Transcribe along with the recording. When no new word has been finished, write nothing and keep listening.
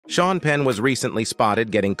Sean Penn was recently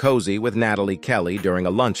spotted getting cozy with Nathalie Kelley during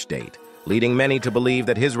a lunch date, leading many to believe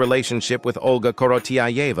that his relationship with Olga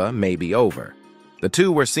Korotyayeva may be over. The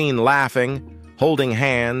two were seen laughing, holding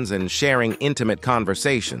hands, and sharing intimate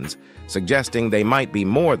conversations, suggesting they might be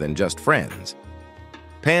more than just friends.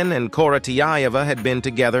 Penn and Korotyayeva had been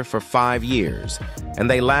together for 5 years, and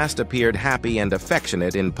they last appeared happy and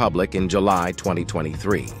affectionate in public in July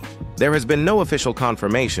 2023. There has been no official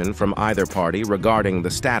confirmation from either party regarding the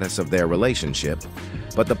status of their relationship,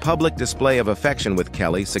 but the public display of affection with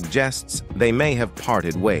Kelley suggests they may have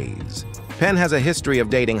parted ways. Penn has a history of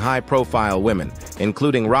dating high-profile women,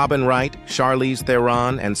 including Robin Wright, Charlize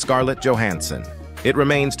Theron, and Scarlett Johansson. It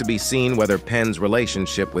remains to be seen whether Penn's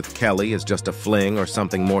relationship with Kelley is just a fling or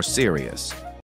something more serious.